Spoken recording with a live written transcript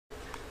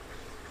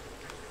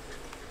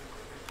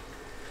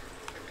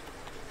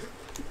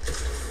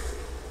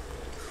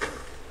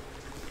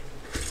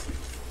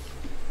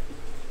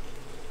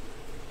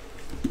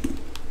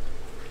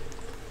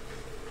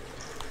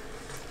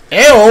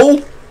go!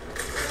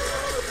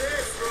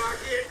 This,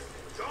 Rocket.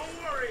 Don't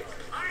worry,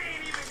 I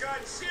ain't even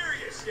gotten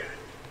serious yet.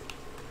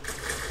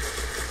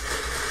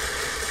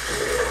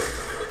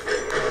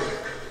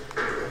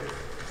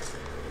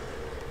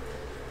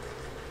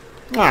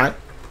 Alright.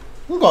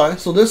 Okay,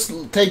 so this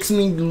takes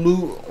me,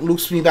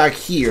 loops me back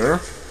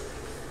here.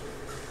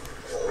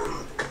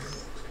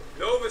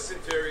 Nova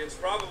Centurions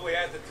probably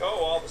had to tow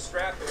all the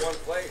scrap to one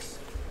place.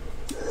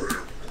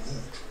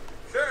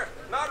 Sure,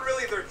 not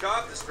really their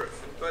job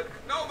description, but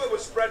Nova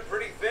was spread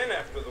pretty thin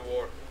after the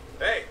war.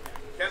 Hey,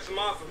 kept them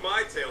off of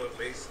my tail at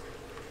least.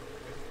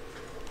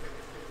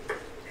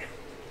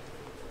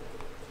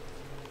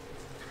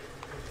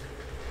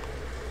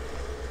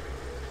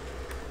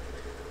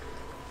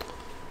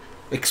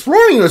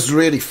 Exploring is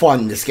really fun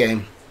in this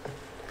game.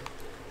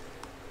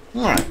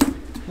 Alright.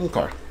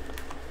 Okay.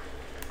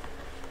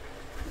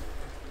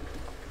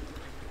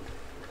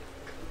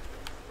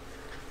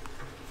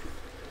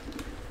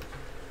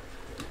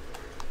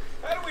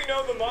 How do we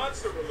know the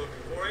monster we're looking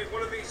for ain't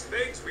one of these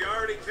things we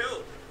already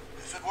killed?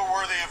 If it were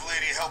worthy of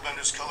Lady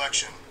Hellbender's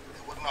collection,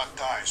 it would not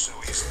die so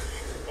easily.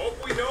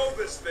 Hope we know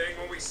this thing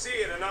when we see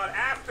it and not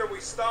after we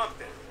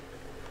stomped it.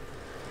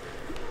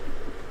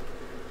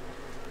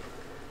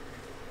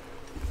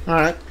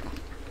 Alright.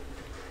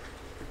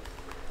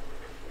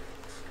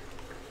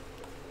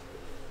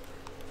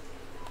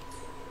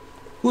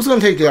 Who's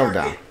gonna take the other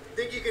down?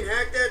 Think you can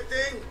hack that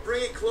thing?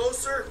 Bring it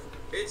closer?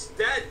 It's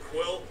dead,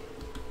 Quill.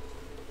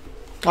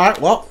 Alright,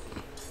 well.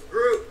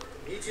 Groot,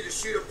 need you to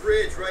shoot a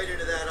bridge right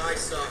into that eye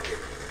socket.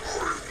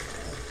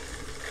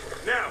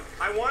 Now,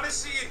 I want to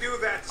see you do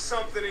that to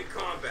something in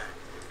combat.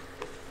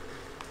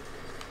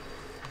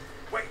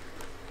 Wait,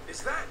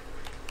 is that...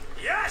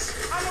 Yes!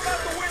 I'm about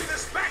to win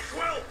this back,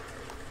 Quill!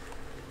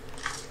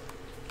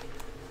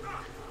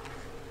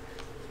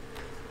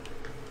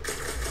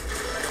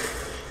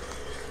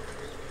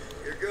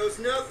 Here goes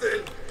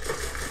nothing.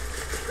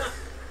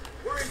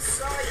 We're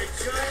inside a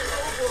giant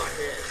robot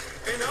head.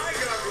 And I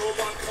got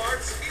robot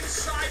parts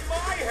inside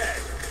my head.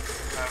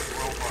 You have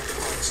robot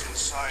parts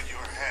inside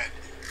your head.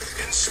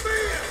 In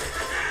Spam!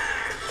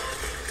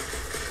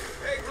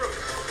 Hey, Groot.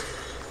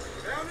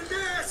 Found a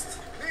nest.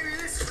 Maybe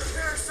this is the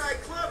Parasite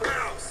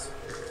Clubhouse.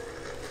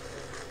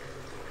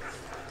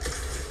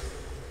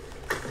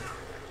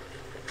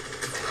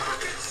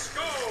 Rocket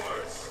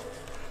scores!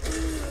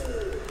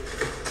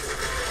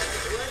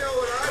 Well, I know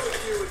what I would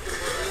do with the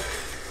money.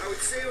 I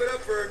would save it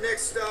up for our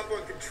next stop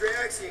on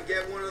Contraxi and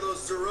get one of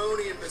those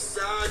Zeronian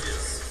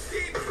massages.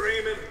 Keep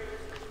dreaming.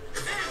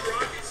 And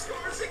Rocket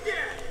scores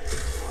again.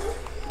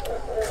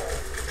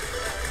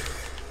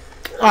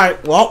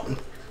 Alright, well.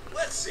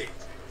 Let's see.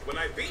 When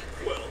I beat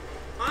Quill,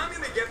 I'm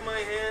gonna get my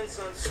hands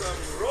on some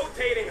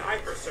rotating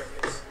hyper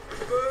circuits.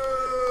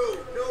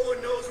 Boo! No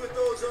one knows what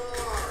those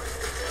are.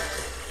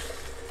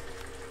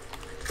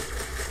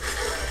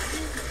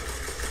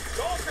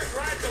 Don't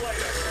congratulate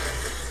us.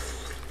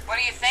 What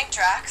do you think,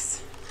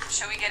 Drax?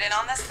 Should we get in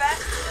on this bet?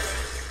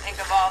 Think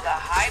of all the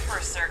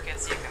hyper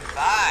circuits you can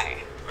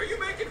buy. Are you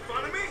making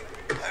fun of me?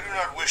 I do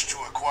not wish to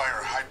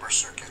acquire hyper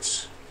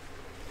circuits.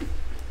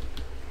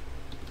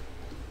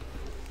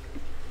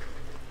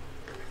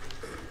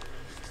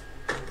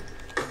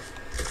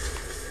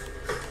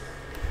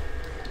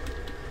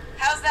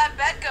 How's that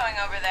bet going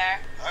over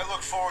there? I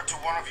look forward to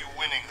one of you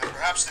winning, that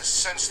perhaps this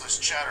senseless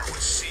chatter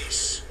would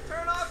cease.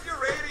 Turn off your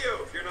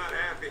radio if you're not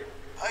happy.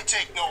 I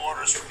take no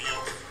orders from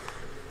you.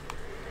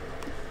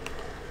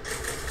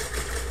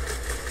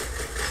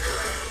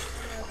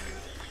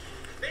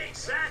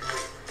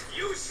 Exactly.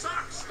 You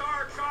suck,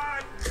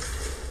 StarCon.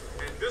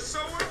 And just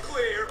so we're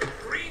clear,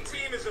 Green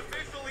Team is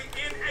officially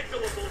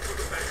ineligible for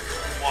the bet.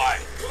 Why?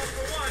 Well,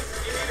 for one,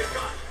 you need a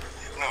gun. I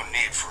have no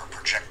need for a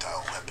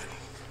projectile weapon.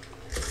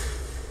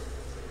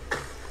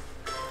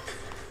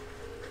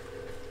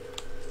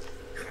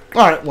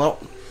 Alright, well.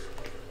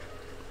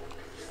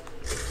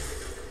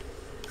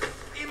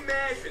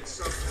 Imagine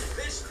something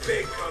this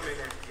big coming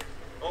at you.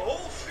 A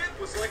whole ship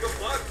was like a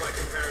bug by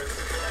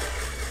comparison.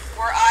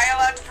 Were I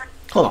allowed to...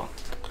 Hold on.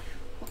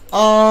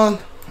 I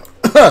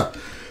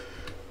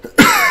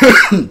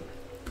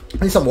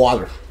need some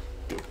water.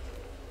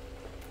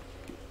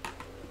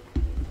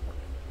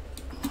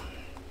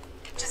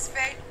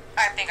 participate?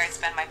 I think I'd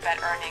spend my bet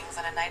earnings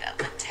on a night at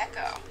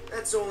Lateco.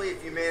 That's only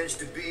if you manage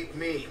to beat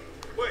me.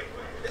 Wait,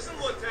 isn't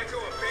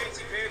Lateco a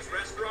fancy pants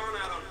restaurant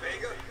out on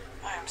Vega?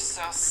 I am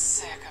so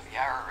sick of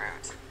Yarra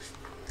Root.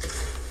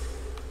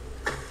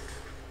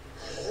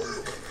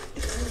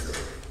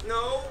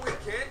 No, we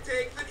can't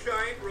take the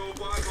giant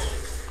robot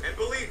home. And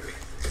believe me,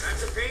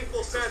 that's a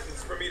painful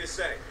sentence for me to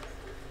say.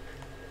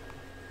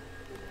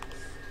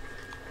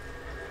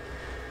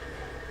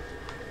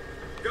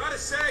 Gotta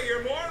say,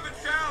 you're more of a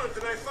challenge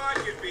than I thought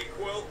you'd be,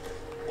 Quill.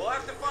 We'll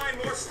have to find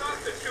more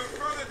stuff to shoot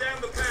further down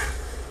the path.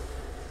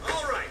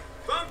 Alright,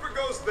 bumper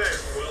goes there,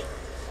 Quill.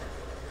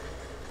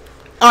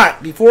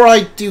 Alright, before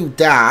I do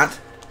that...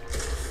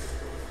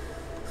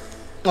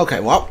 Okay,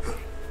 well...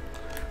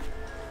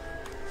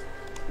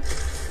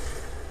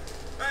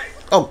 Hey,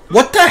 oh,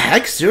 what the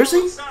heck?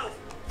 Seriously?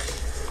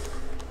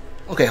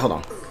 Okay, hold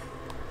on.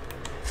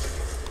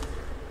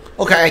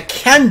 Okay, I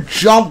can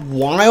jump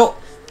while...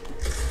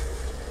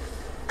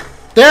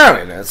 There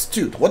it is.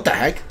 Dude, what the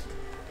heck?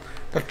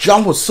 That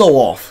jump was so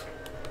off.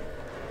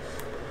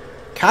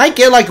 Can I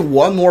get like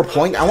one more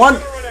point? I want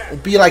to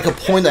be like a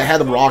point ahead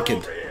of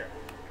Rocket.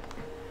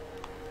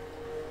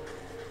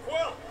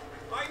 Quill,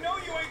 I know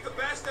you ain't the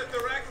best at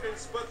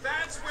directions, but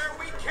that's where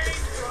we came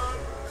from.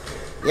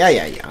 Yeah.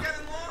 Getting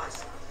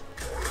lost.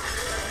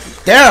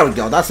 There we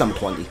go. That's number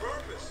 20.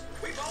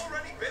 We've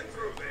already been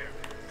through there.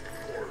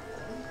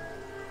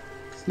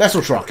 That's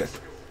what's Rocket.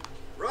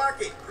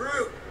 Rocket,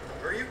 Groot,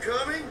 are you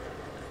coming?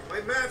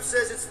 My map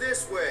says it's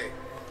this way.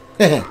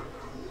 No,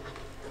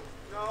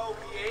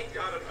 he ain't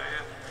got a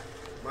map.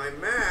 My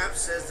map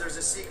says there's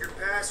a secret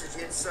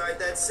passage inside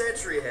that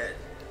sentry head.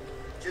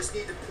 Just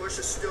need to push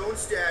a stone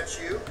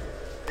statue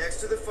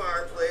next to the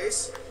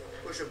fireplace,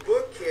 push a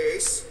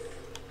bookcase,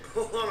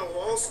 pull on a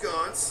wall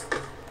sconce.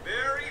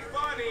 Very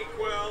funny,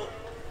 Quill.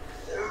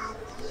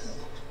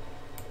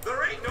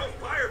 There ain't no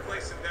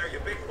fireplace in there, you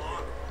big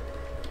log.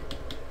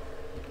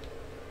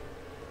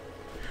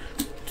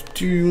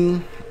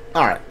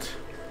 Alright.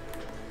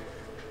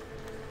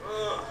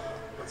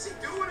 What's he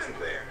doing in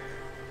there?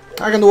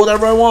 I can do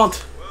whatever I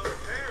want. Well,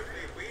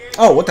 apparently we ain't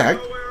Oh, what the heck?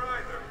 nowhere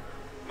either.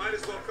 Might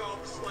as well call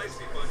the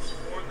Slicey Bunch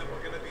and warn them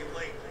we're gonna be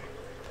late.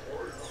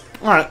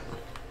 Alright.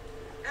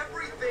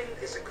 Everything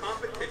is a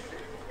competition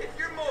if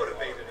you're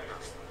motivated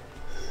enough.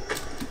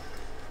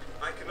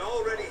 I can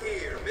already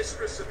hear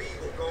Mistress of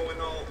Evil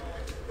going on.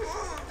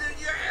 Oh, did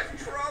you have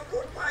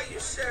trouble by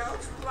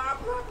yourselves? Blah,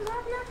 blah,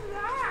 blah, blah,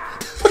 blah.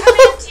 Come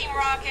in, Team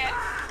Rocket.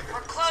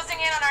 We're closing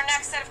in on our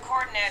next set of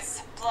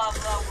coordinates. Blah,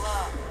 blah,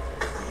 blah.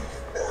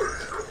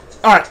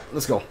 Alright,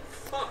 let's go.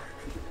 Fuck.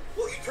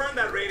 Will you turn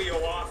that radio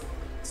off?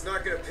 It's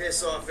not gonna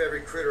piss off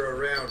every critter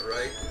around,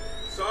 right?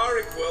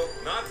 Sorry, Quill.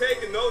 Not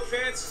taking no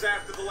chances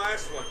after the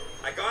last one.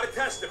 I gotta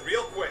test it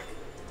real quick.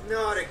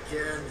 Not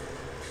again.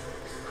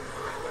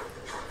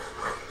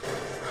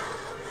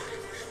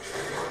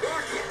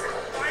 Rocket,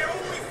 I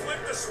only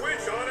flipped the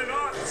switch on and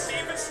off to see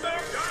if it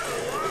started. Gotta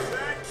love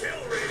that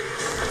kill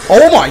radius.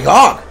 Oh my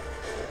god!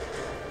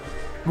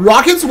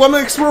 Rocket's weapon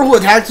expert who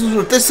attacks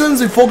with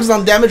distance and focuses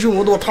on damaging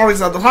multiple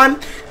targets at the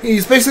time.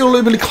 He's basically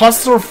a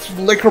cluster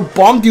flicker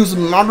bomb deals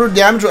moderate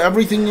damage to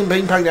everything in the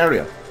impact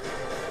area.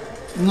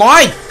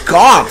 My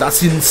god,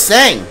 that's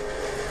insane!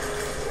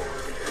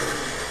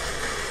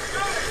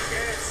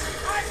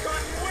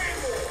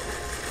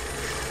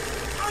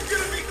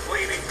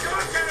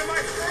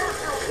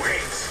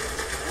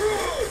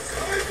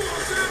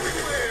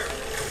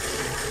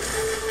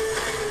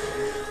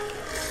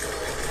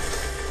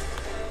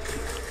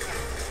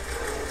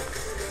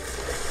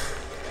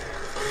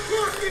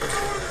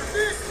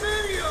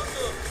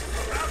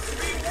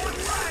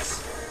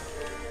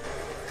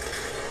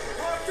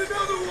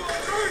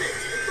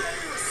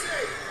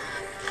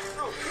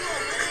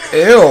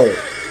 Ew.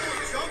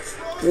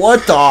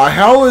 What the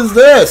hell is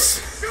this?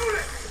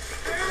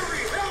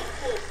 Very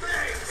helpful,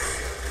 thanks.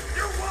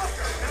 You're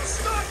welcome. Now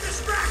stop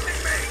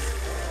distracting me.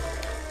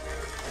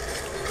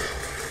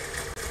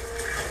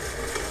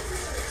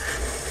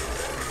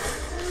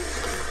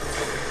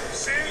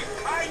 See,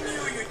 I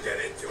knew you'd get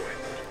into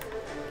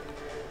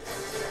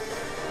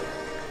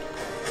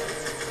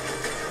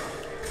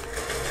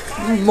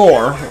it.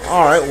 More.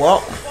 Alright,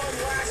 well.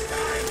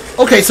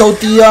 Okay, so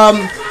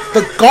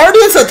the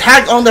Guardians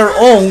attack on their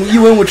own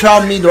even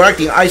without me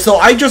directing. So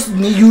I just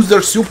use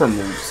their super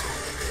moves.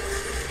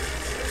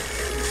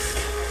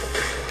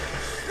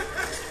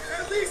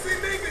 At least they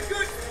make a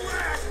good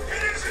splash.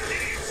 It is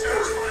indeed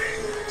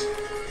satisfying.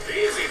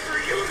 Easy for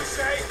you to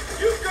say.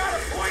 You've got a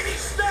pointy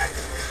stick.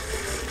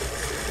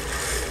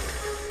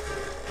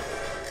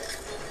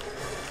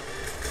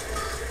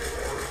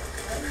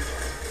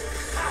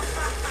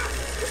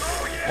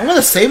 Oh, yeah. I'm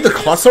gonna save the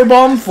cluster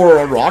bomb for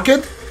a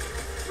rocket.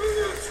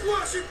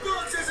 Squashing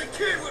bugs as a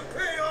kid would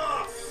pay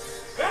off.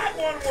 That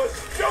one was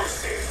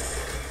juicy.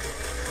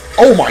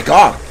 Oh my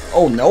god.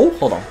 Oh no?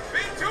 Hold on.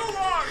 Been too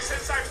long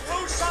since I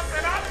blew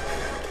something up.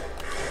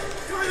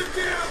 Cut it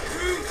down,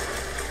 Groot.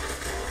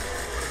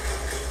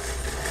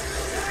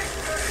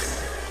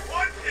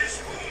 What is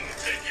whom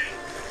thinking?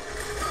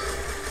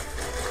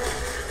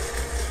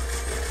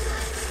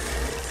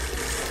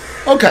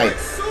 Okay.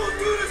 So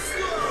good a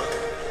slug.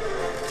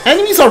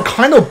 Enemies are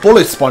kind of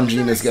bullet spongy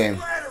in this game.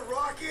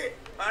 Rocket.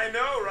 I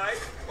know, right?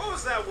 What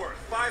was that worth?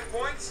 5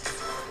 points?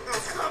 Oh,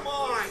 come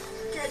on.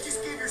 You can't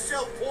just give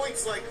yourself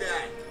points like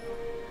that.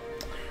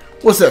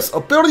 What's this?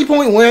 Ability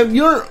point. When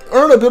you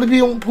earn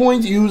ability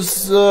point,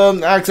 use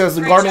access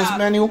the Great Guardians job.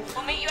 manual.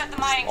 We'll meet you at the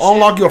mining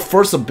Unlock your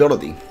first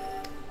ability.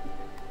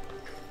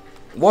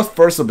 What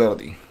first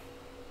ability?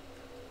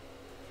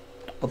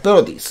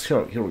 Abilities.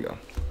 Here we go.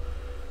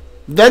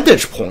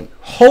 Vantage point.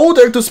 Hold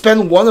there to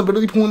spend one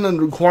ability point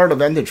and require the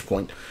vantage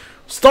point.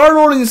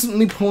 Star-Lord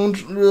instantly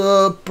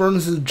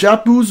burns his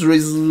jet boost,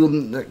 raises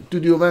to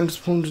the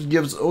vantage point,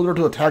 gives order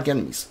to attack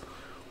enemies.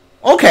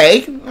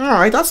 Okay,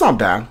 alright, that's not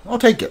bad. I'll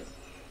take it.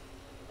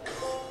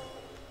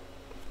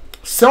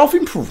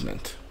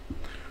 Self-improvement.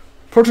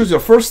 Purchase your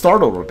first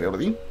start over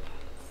ability.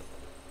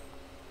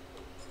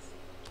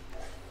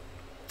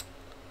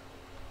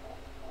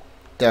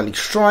 Deadly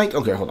Strike.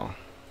 Okay, hold on.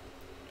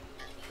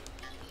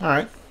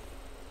 Alright.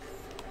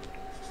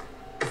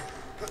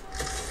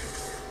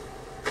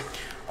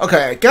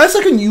 Okay, I guess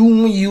I can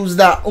only use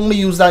that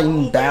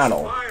in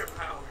battle.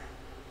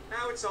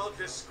 Now it's all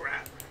just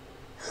scrap.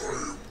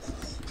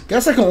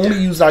 Guess I can only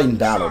use that in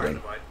battle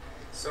then.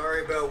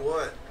 Sorry about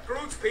what?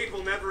 Groot's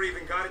people never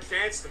even got a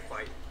chance to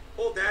fight.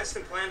 Whole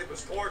Dastan planet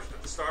was torched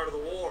at the start of the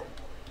war.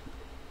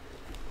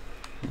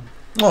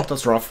 Oh,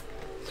 that's rough.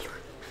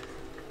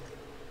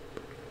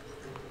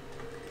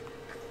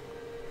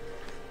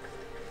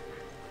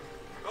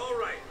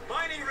 Alright,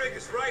 mining rig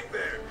is right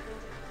there.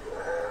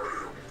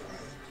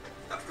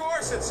 Of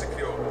course it's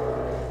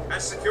secure.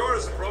 As secure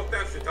as a broke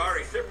down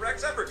Shatari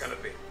shipwreck's ever gonna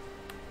be.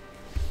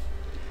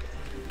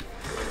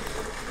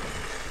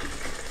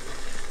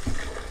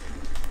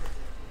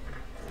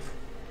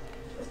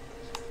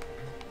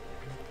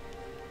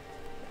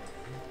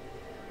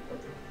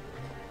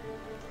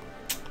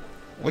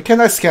 Why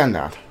can't I scan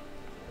that?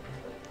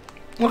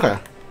 Okay.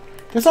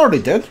 Guess I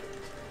already did.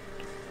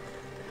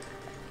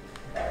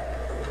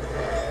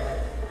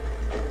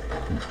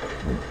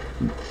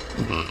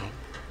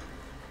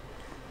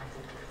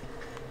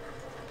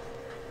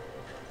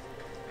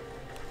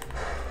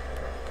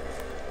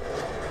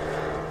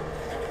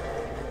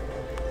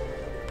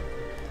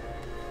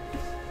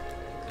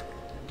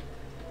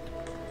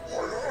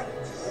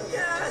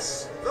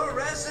 Yes! The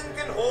resin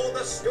can hold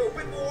a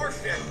stupid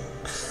warship.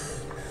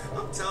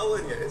 I'm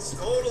telling you, it's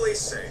totally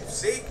safe.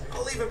 See?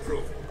 I'll even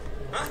prove it.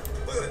 Huh?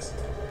 Look at this.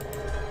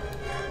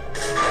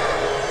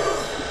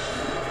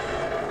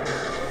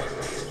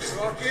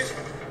 Rocket?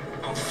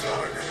 Oh,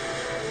 fuck.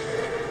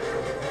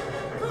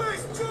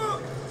 Nice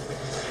jump!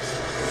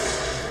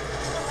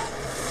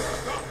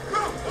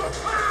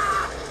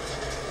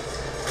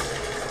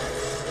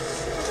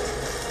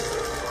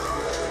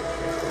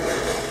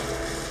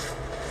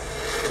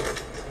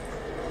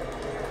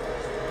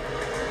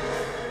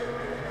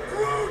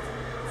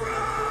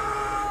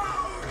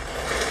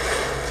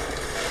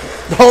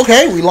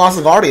 Okay, we lost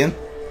the Guardian.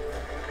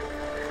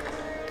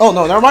 Oh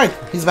no, never mind.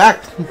 He's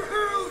back.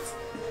 Groot!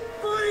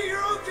 Buddy,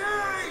 you're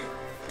okay!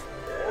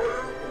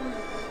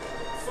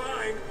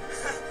 Fine.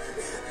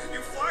 You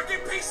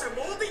fucking piece of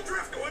moldy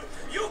driftwood!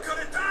 You could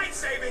have died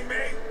saving me!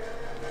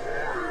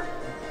 I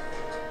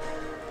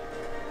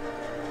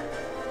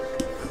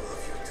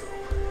love you too,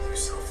 you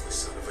selfless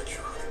son of a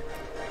truck.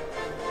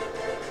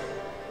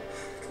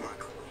 Come on,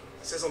 Cole.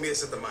 Says I'll meet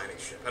us at the mining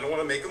ship. I don't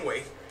want to make him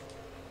wait.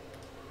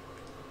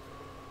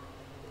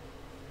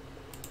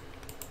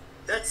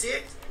 That's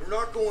it? We're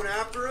not going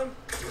after him?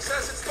 He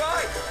says it's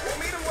fine. We'll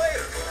meet him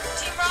later.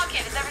 Team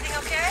Rocket, is everything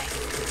okay?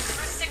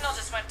 Groot's signal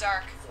just went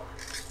dark.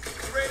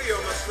 The radio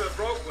must have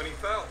broke when he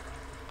fell.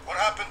 What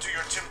happened to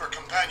your timber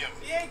companion?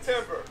 He ain't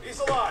Timber. He's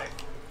alive.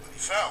 He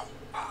fell.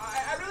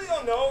 I really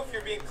don't know if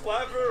you're being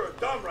clever or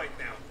dumb right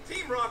now.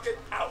 Team Rocket,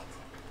 out.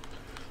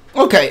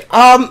 Okay,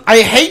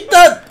 I hate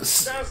that.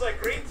 Sounds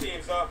like Green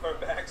Team's off our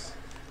backs.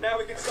 Now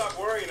we can stop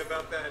worrying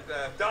about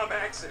that dumb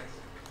accident.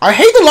 I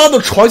hate a lot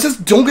of the choices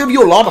don't give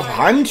you a lot of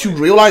time to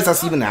realize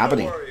that's even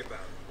happening.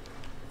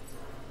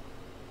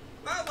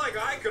 Not like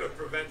I could have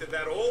prevented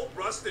that old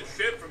rusted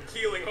ship from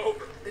keeling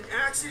over. An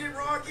accident,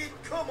 Rocket?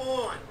 Come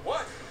on.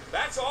 What?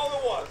 That's all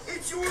it was.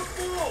 It's your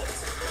fault.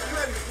 You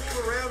hadn't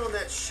fooled around on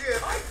that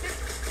ship. I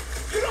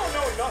didn't. You don't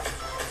know nothing.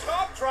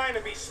 Stop trying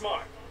to be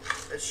smart.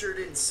 That sure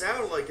didn't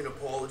sound like an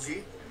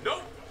apology.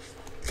 Nope.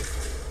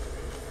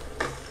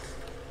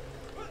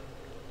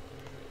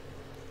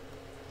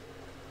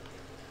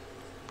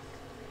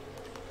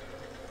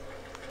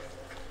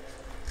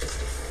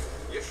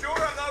 You sure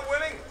I'm not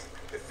winning?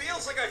 It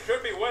feels like I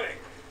should be winning.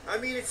 I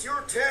mean, it's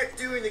your tech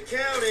doing the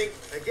counting.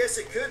 I guess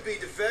it could be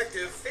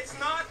defective. It's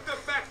not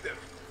defective.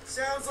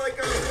 Sounds like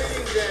I'm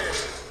winning then.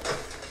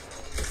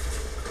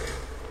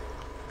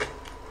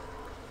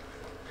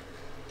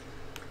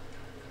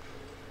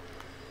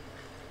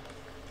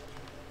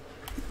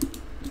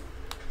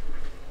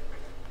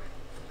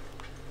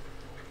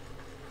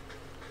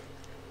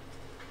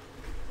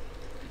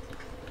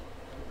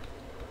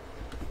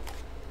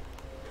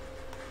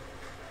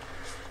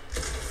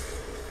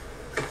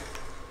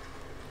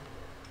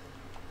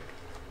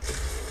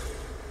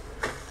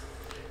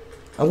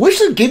 I wish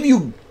they give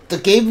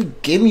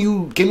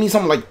me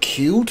some like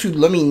cue to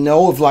let me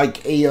know if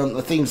like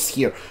a thing's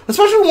here.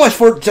 Especially when I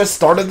first just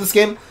started this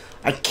game,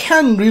 I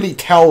can't really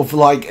tell if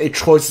like a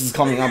choice is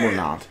coming up or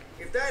not.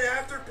 If that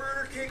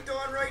afterburner kicked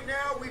on right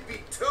now, we'd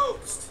be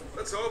toast.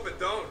 Let's hope it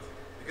don't,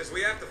 because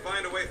we have to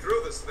find a way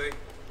through this thing.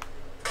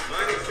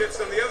 Mining ship's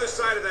on the other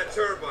side of that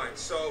turbine,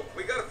 so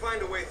we gotta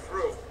find a way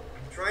through.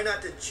 Try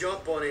not to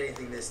jump on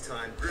anything this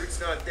time. Groot's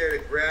not there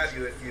to grab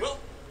you if you... Well,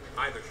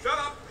 either shut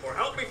up or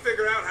help me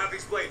figure out how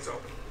these blades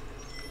open.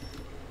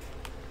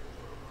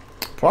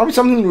 Probably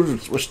something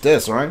with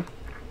this, right?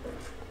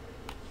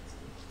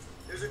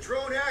 There's a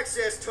drone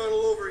access tunnel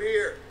over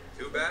here.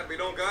 Too bad we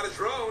don't got a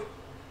drone.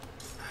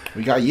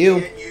 We got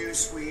you. Can you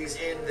squeeze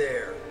in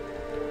there?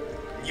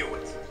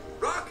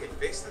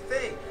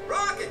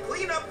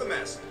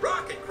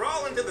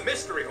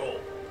 mystery hole.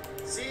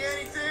 See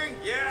anything?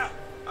 Yeah,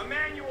 a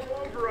manual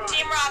override.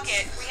 Team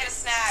Rocket, we hit a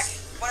snag.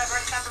 One of our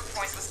thumper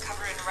points was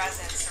covered in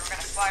resin, so we're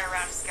gonna fly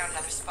around to scout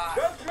another spot.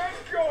 Just make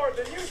sure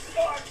the new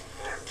spot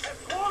as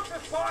close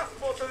as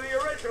possible to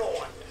the original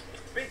one.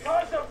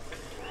 Because of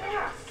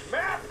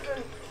math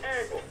and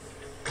angles.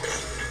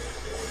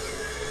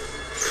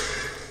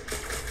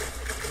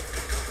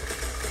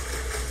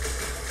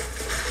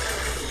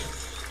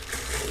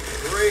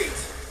 Great.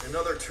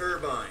 Another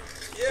turbine.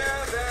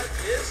 Yeah, that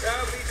is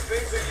how these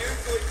things are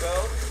usually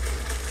built.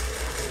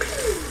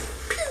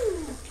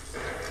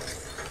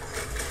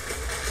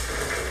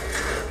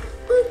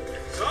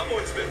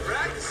 Someone's been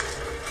practicing.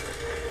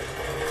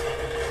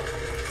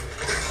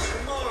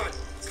 Come on,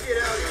 let's get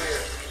out of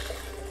here.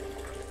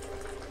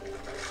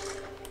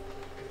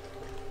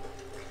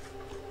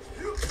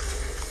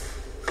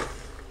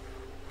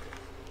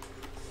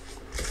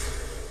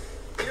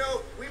 You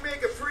know, we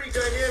make a pretty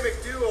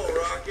dynamic duo,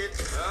 Rocket.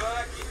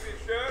 Keep your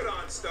shirt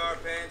on, Star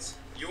Pants.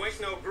 You ain't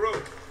no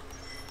Groot.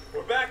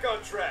 We're back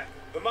on track.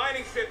 The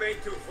mining ship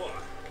ain't too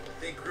far.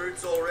 Think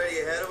Groot's already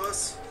ahead of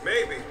us?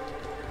 Maybe.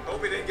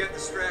 Hope he didn't get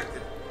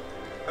distracted.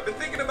 I've been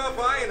thinking about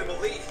buying him a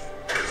leash.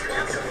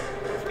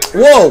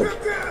 Whoa!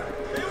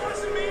 It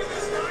wasn't me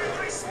this time,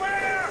 I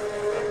swear!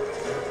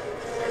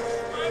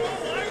 I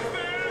don't like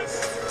this!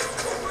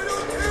 Hope I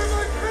don't tear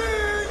my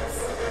pants!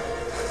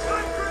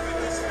 I've driven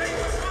this thing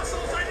with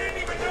muscles I didn't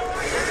even know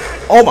I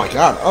had! Oh my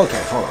god,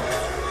 okay, hold on.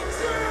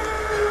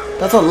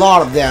 That's a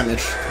lot of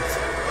damage.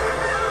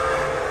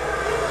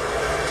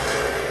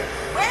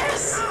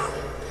 Where's...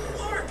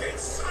 Larkin,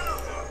 son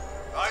of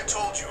a... I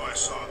told you I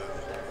saw them.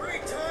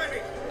 Great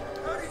timing!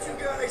 How did you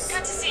guys...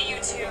 Good to see you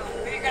two.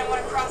 But you're gonna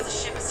want to cross the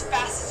ship as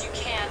fast as you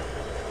can.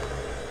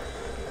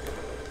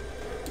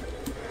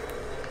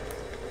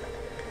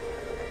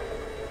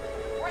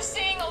 We're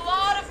seeing a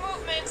lot of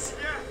movement.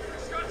 Yeah,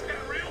 Scott's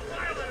got real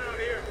violent out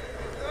here.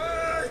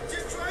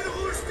 Just try to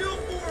hold her still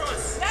for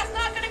us. That's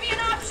not gonna be an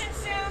option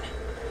soon.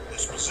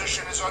 This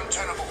position is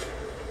untenable.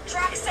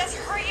 Drax says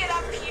hurry it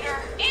up, Peter.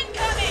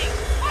 Incoming!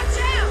 Watch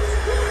out!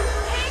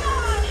 Hang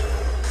on!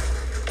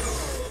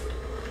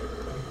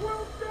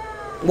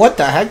 What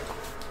the heck?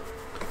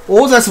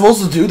 What was I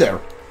supposed to do there?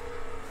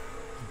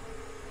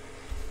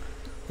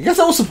 I guess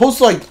I was supposed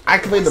to like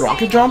activate the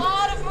rocket jump? A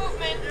lot of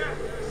movement. Yeah,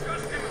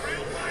 Scott's getting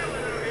real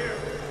violent out here.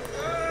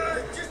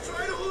 Just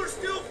try to hold her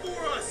still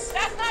for us.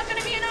 That's not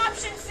gonna be an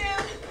option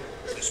soon.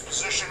 This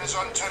position is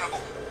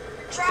untenable.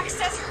 Drax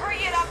says hurry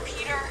it up,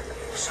 Peter.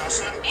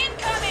 Assassin.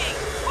 Incoming!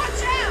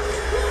 Watch out!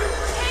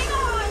 Hang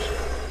on!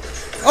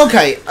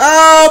 Okay,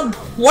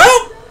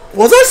 well,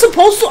 was I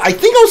supposed to? I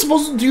think I was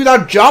supposed to do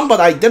that jump, but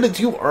I did it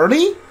too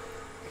early?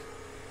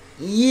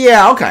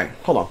 Yeah, okay,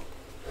 hold on.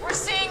 We're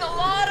seeing a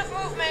lot of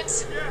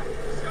movement. Yeah,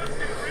 Scott's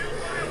getting real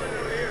violent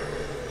out here.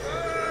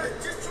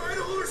 Just try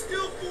to hold her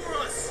still for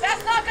us.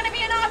 That's not gonna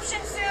be an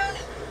option soon.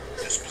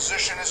 This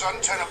position is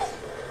untenable.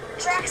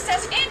 Drax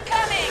says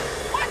incoming!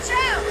 Watch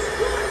out!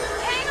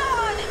 Hang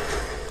on!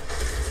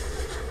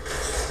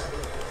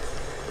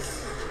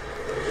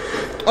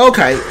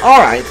 Okay,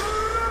 alright.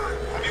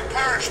 Have you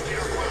perished,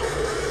 Peter Quill?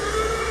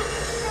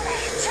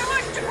 Too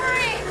much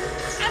debris!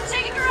 I'm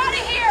taking her out of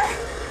here!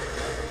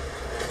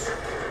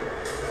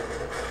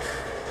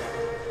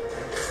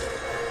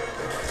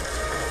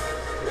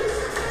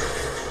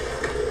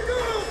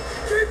 Go!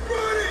 Keep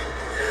running!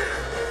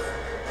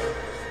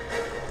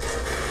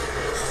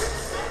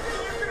 Stop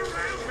walking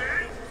around,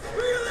 man!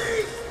 Really?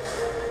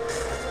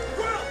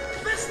 Well,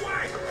 this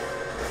way!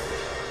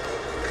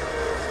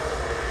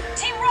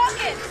 Team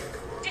Rocket!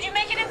 Did you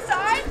make it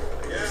inside?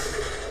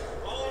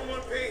 Yeah, all in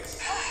one piece.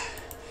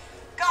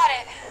 Got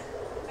it.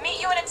 Meet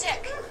you in a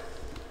tick.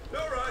 No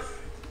rush.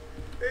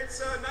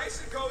 It's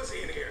nice and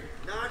cozy in here.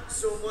 Not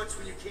so much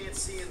when you can't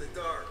see in the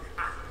dark.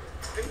 I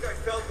think I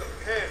felt the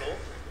panel.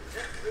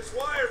 Yeah, this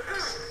wire.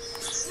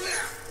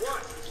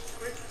 What?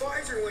 My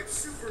visor went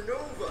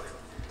supernova.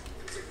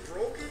 Is it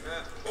broken?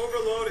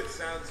 Overloaded,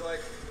 sounds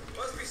like.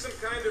 Must be some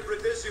kind of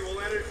residual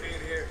energy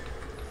in here.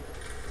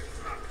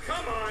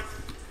 Come on.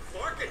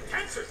 Clark and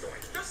tensor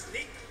joints. Just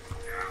neat.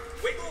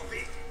 Wiggle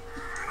the.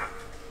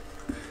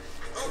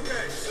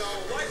 Okay, so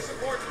life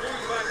support's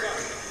moving back up.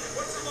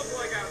 What's it look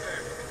like out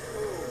there?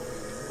 Oh,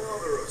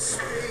 mother of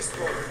space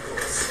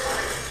particles.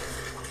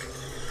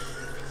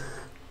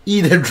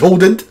 Eat a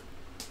rodent.